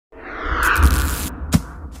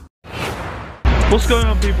What's going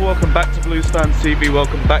on, people? Welcome back to Blues Fans TV.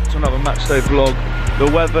 Welcome back to another matchday vlog.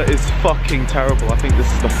 The weather is fucking terrible. I think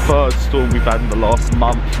this is the third storm we've had in the last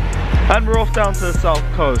month. And we're off down to the south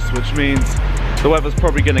coast, which means the weather's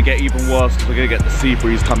probably going to get even worse because we're going to get the sea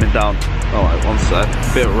breeze coming down. Alright, one sec.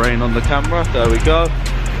 Bit of rain on the camera. There we go.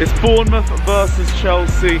 It's Bournemouth versus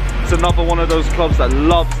Chelsea. It's another one of those clubs that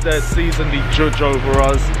loves their seasonally judge over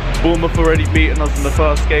us. Bournemouth already beaten us in the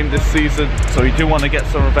first game this season, so we do want to get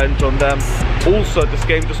some revenge on them. Also, this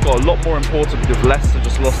game just got a lot more important because Leicester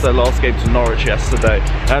just lost their last game to Norwich yesterday.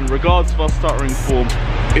 And regards to our stuttering form,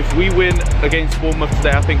 if we win against Bournemouth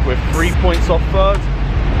today, I think we're 3 points off third.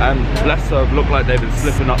 And Leicester look like they've been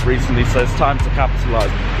slipping up recently, so it's time to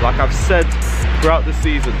capitalise. Like I've said throughout the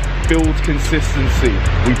season, build consistency.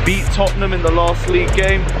 We beat Tottenham in the last league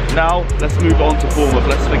game. Now let's move on to Bournemouth.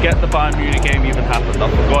 Let's forget the Bayern Munich game even happened. I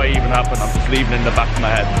forgot it even happened. I'm just leaving it in the back of my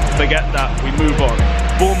head. Forget that. We move on.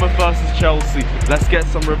 Bournemouth versus Chelsea. Let's get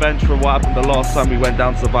some revenge for what happened the last time we went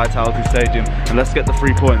down to the Vitality Stadium, and let's get the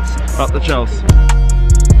 3 points. Up the Chelsea.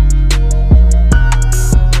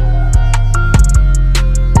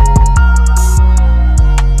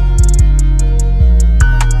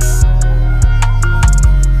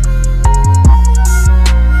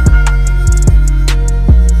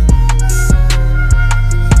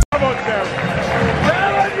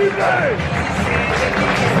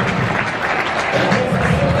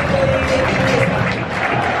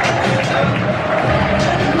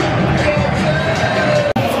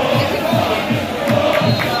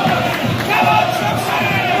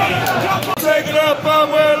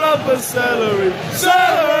 Celery,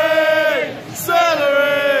 celery,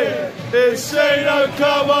 celery. It's Shane,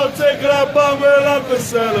 come on, take it up, and we'll have the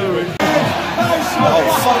celery. Oh,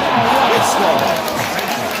 fuck,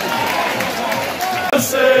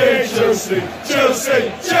 it's Chelsea, Chelsea,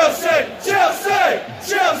 Chelsea, Chelsea,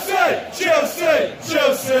 Chelsea, Chelsea,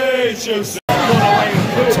 Chelsea, Chelsea.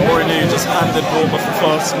 Torini just handed Bournemouth the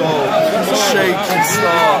first goal. Shaky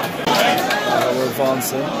start. We're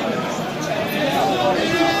advancing.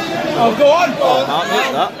 Oh, go on! Oh, not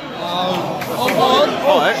that. Oh,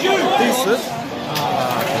 alright, decent.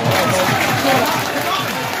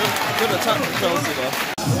 Good attack from Chelsea there.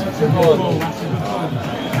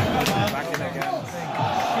 Back in again.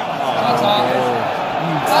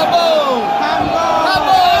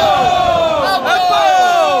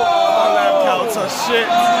 Counter shit.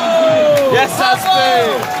 Yes, that's me.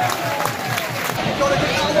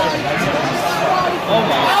 Oh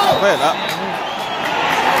my, where that?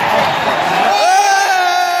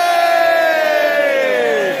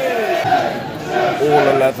 All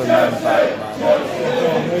 11 men back, man.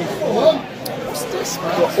 What's this, man?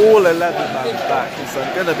 We've got all 11 men back. It's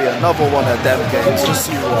going to be another one of them games.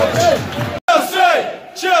 Just you watch. Chelsea!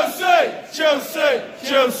 Chelsea! Chelsea!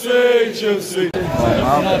 Chelsea! Chelsea! They've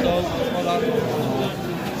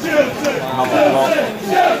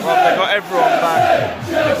got everyone back.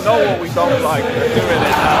 They know what we don't like. They're doing it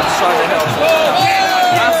now. Trying to help us.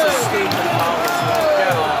 That's a stupid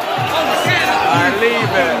foul. I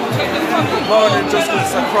leave it. Moaning just because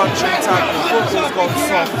it's a crunching tackle. Football's gone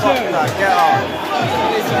soft. Fuck that. Get out.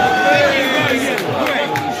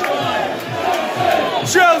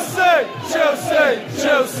 Chelsea! Chelsea!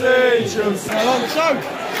 Chelsea! Chelsea! Alonso!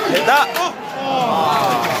 Hit that!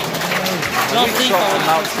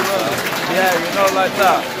 Yeah, you know, like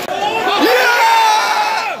that.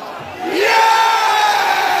 Yeah! Yeah!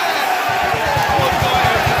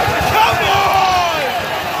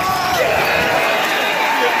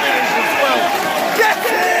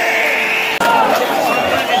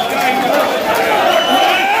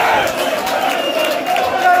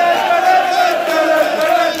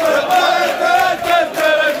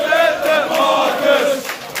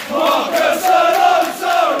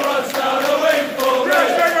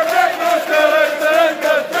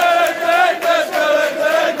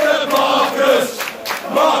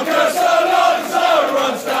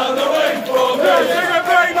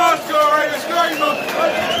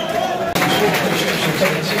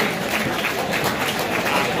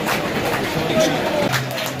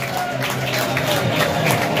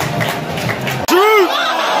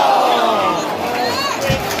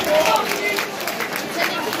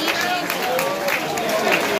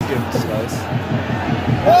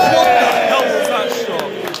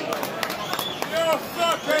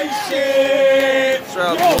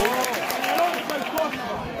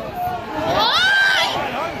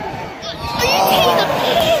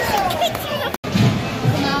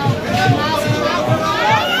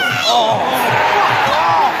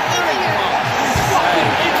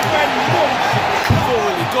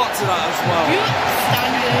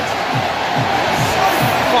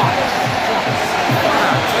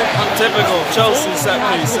 Chelsea set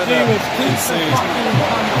piece, isn't it? Concede.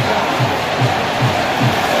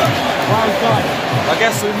 I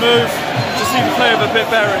guess we move. Just need to play with a bit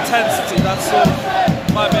better intensity, that's all.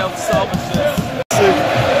 Might be able to salvage this.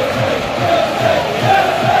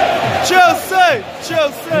 Chelsea!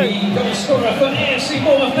 Chelsea! The goal scorer for AFC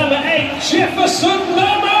Bournemouth, number 8, Jefferson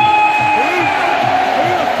Lemon!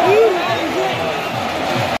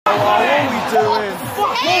 What are we doing?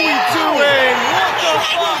 What are we doing? What the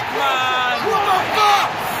fuck, man? What the fuck?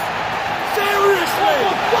 Seriously?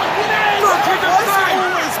 Look at the thing!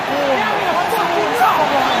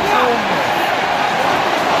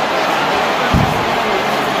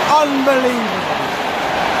 Unbelievable.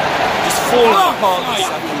 Just falling apart the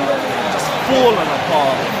second half. Just falling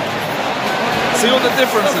apart. See what the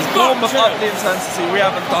difference is? Bournemouth up the intensity, we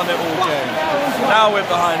haven't done it all game. Now we're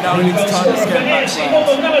behind, now we need to turn this game back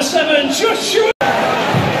round. Number 7, Joshua!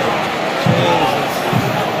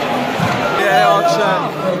 Yeah,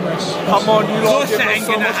 Archen. Come on, you lot give us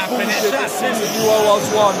so much bullshit this season, you owe us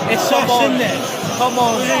one. Come on, come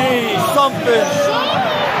on, something.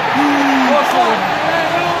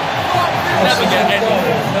 Never get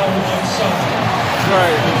anything.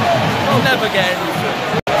 Right. Never get anything.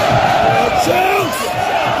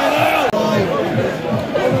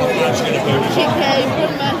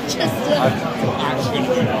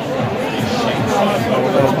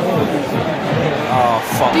 Oh,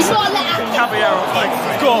 fuck. Caviar, thank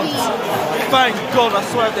God. Thank God, I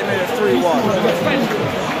swear they made it 3-1.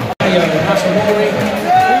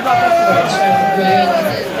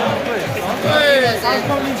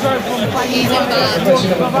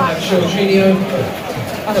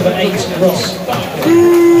 Number 8, Ross.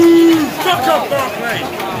 Fuck up, Barkley!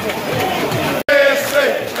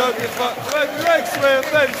 Don't give fuck.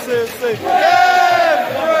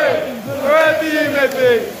 Wherever you may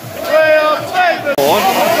be, we are famous.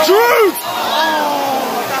 Truth!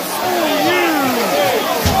 Oh, that's all you!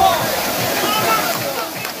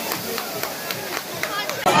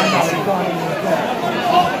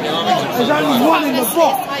 There's only one in the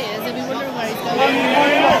box.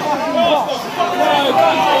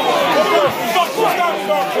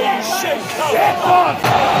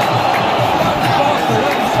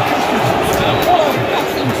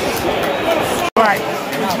 Right.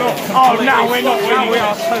 Oh, no, we're not winning. We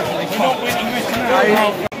are totally not winning this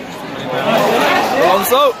now.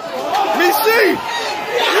 Alonso! Messi!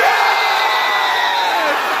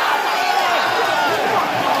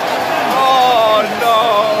 Oh, no!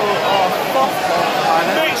 Oh, fuck off, man.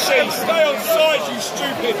 Messi, stay on side, you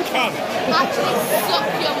stupid cunt. Actually, suck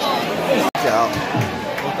your mom. Get out.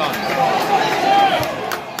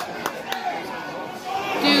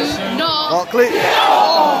 Do not. Barkley.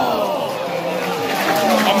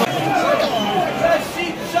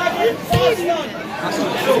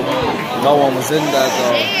 No one was in there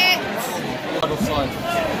though.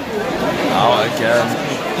 Out again.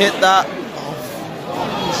 Hit that.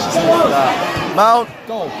 Hit that. Mount.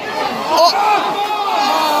 Goal. Oh!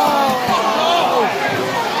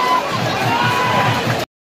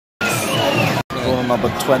 Goal number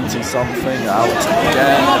 20 something. Out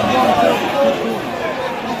again.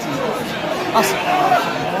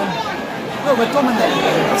 No, we're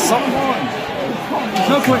dominating. Someone.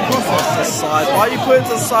 No point crossing. The side. Why are you putting to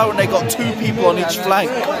the side when they got 2 people on each flank?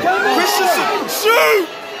 Christensen, shoot!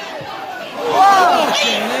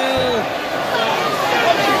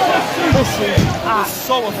 I'm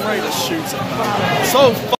so afraid of shooting.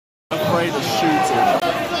 So afraid of shooting.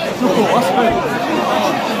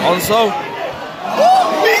 Alonso.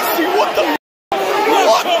 Messi, what the?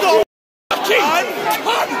 What the?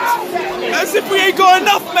 As if we ain't got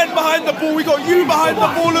enough men behind the ball, we got you behind the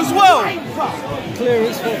ball as well.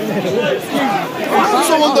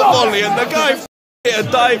 Also on the volley, and the guy hit a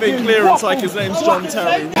diving clearance like his name's John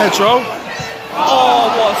Terry. Pedro. Oh,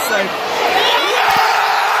 what a save.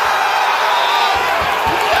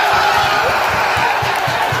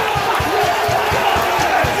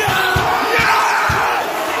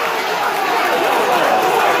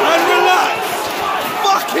 And relax.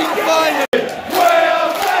 Fucking fine.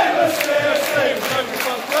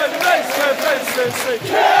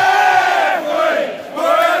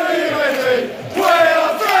 Wherever you may be, we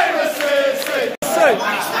are famous CHC.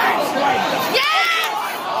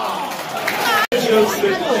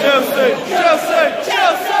 Chelsea, Chelsea, Chelsea,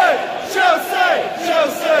 Chelsea, Chelsea,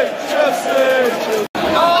 Chelsea, Chelsea.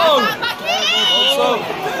 Oh!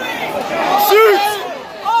 Shoot!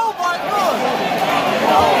 Oh my God!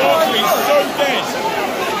 He's so dead.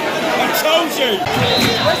 I told you.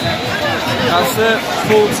 That's it.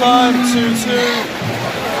 Full time. 2-2.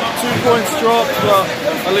 2 points dropped, but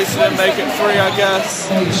at least we didn't make it 3, I guess.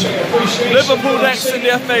 Liverpool next in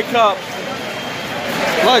the FA Cup.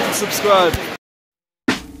 Like and subscribe.